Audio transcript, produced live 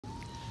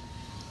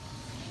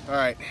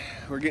Alright,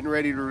 we're getting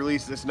ready to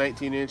release this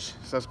 19-inch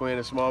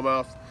Susquehanna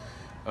smallmouth.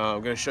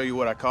 I'm going to show you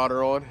what I caught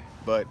her on,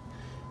 but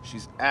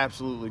she's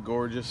absolutely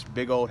gorgeous.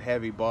 Big old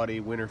heavy body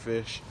winter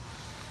fish.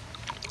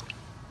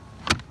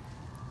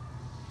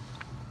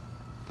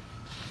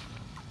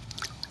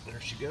 There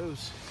she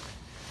goes.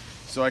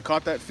 So I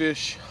caught that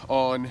fish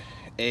on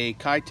a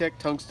Kitech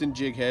tungsten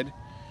jig head,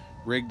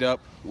 rigged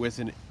up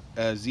with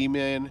a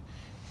Z-Man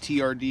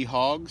TRD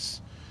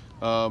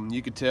HogZ.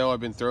 You could tell I've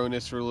been throwing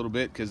this for a little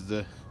bit because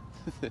the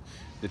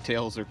the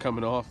tails are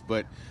coming off,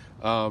 but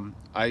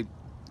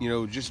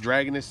just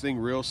dragging this thing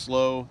real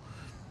slow,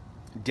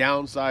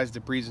 downsize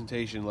the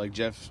presentation like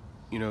Jeff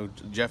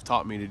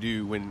taught me to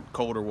do when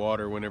colder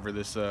water, whenever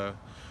this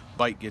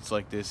bite gets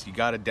like this, you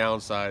got to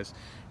downsize,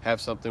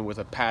 have something with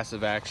a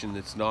passive action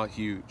that's not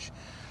huge.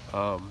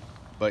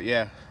 But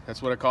yeah,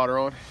 that's what I caught her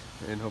on,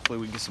 and hopefully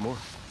we can get some more.